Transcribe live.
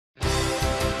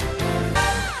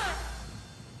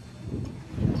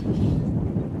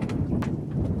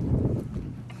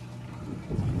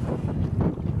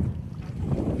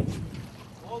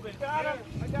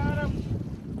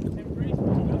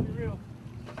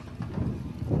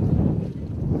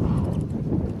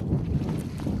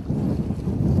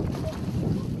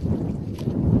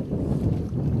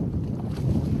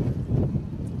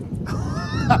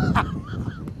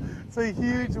a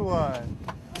huge one.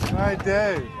 Right,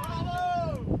 Dave.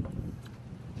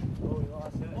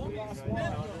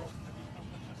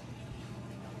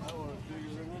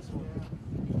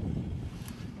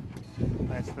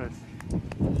 Nice fish.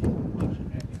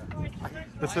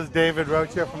 This is David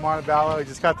Roach here from Montebello. He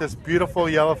just got this beautiful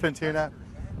yellowfin tuna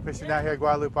fishing out here at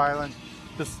Guadalupe Island.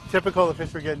 Just typical of the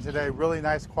fish we're getting today. Really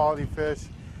nice quality fish.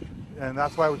 And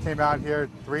that's why we came out here.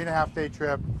 3.5-day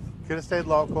trip. Could have stayed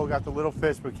local, got the little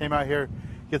fish, but came out here,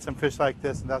 get some fish like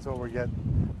this, and that's what we're getting.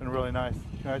 Been really nice.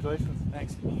 Congratulations.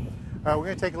 Thanks. All right, we're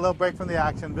going to take a little break from the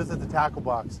action, visit the tackle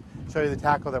box, show you the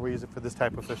tackle that we're using for this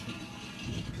type of fishing.